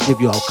 I'm gonna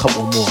give you a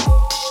couple more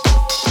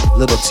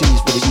little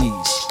T's for the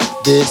E's.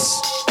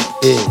 This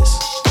is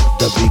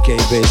the BK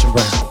Bass and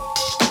Brown.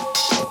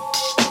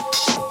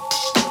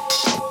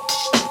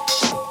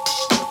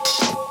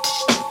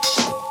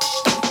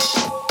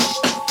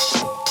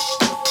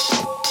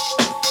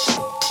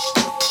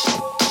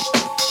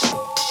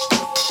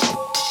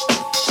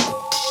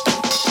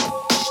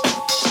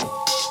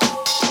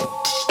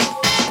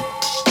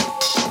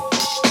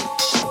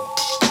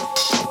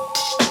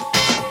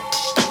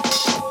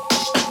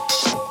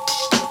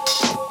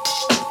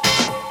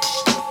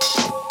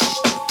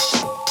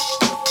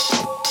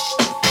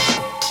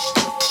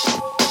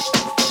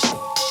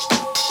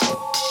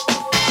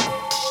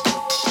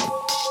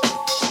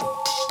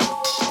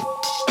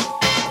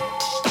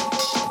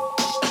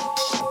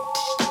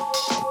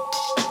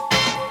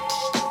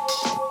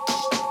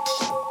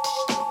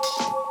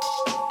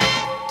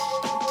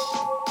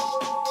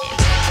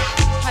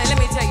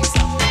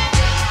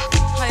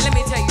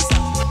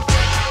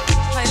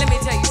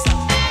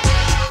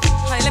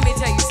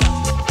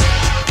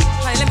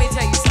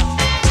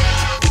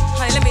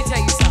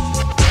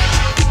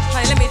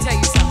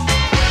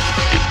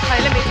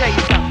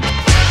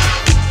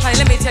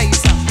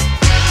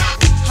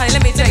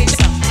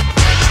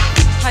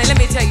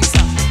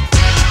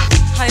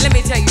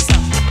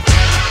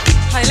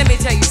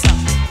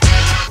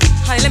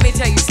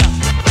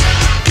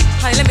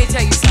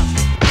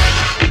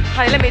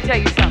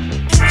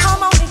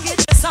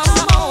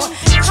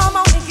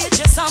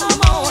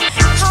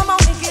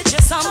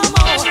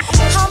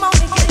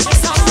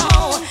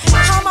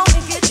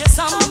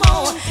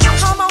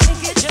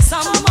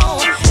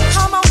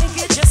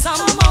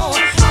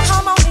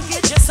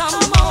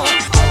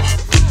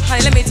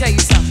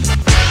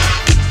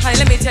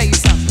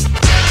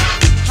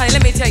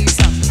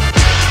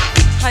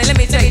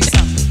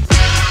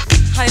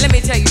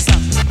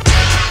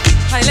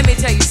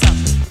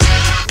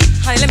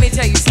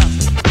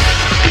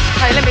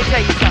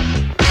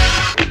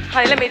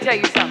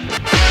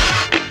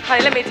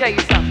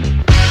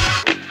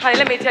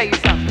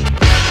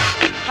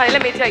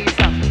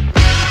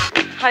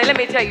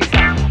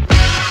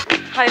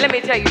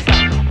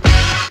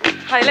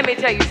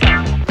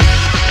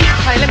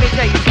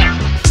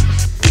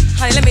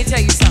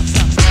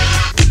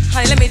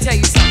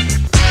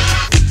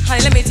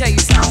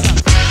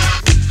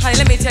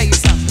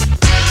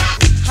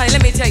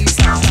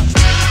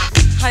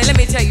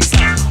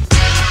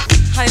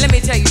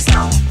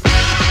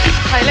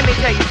 Hey, let me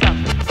tell you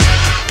something.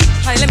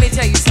 Hey, let me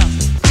tell you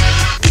something.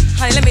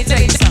 Hey, let me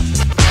tell you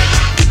something.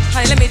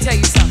 Hey, let me tell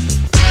you something.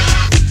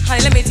 Hey,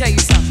 let me tell you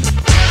something.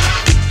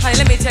 Hey,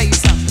 let me tell you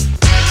something.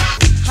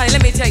 Hey,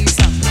 let me tell you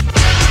something.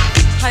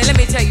 Hey, let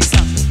me tell you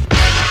something.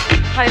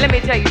 Hey, let me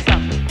tell you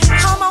something.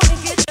 Come on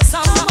and get you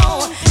some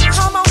more.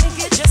 Come on and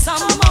get you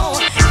some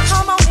more.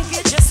 Come on and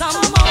get you some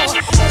more.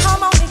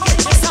 Come on and get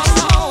you some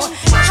more.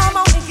 Come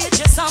on and get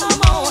you some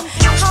more.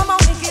 Come on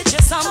and get you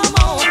some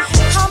more.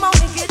 Come on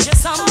and get you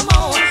some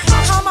more.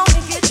 Come on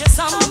and get you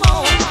some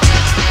more.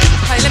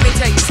 Hey, let me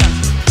tell you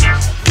something.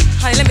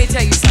 Hey, let me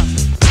tell you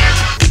something.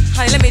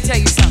 Hey, let me tell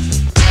you something.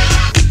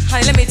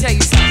 Hey, let me tell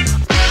you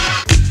something.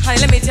 Hey,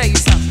 let me tell you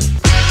something.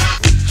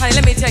 Hey,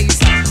 let me tell you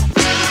something.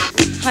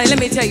 Hey, let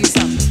me tell you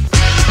something.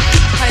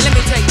 Hey, let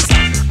me tell you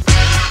something.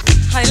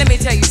 Hey, let me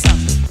tell you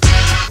something.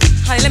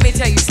 Hey, let me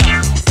tell you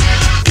something.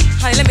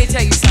 Hey, let me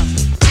tell you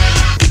something.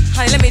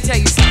 Hey, let me tell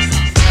you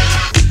something.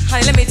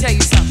 Hey, let me tell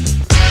you something.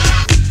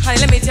 Hey,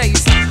 let me tell you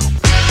something.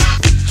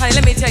 Hey,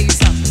 let me tell you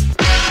something.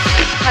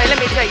 Hey, let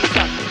me tell you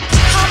something.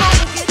 Come on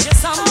and get you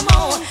some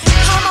more.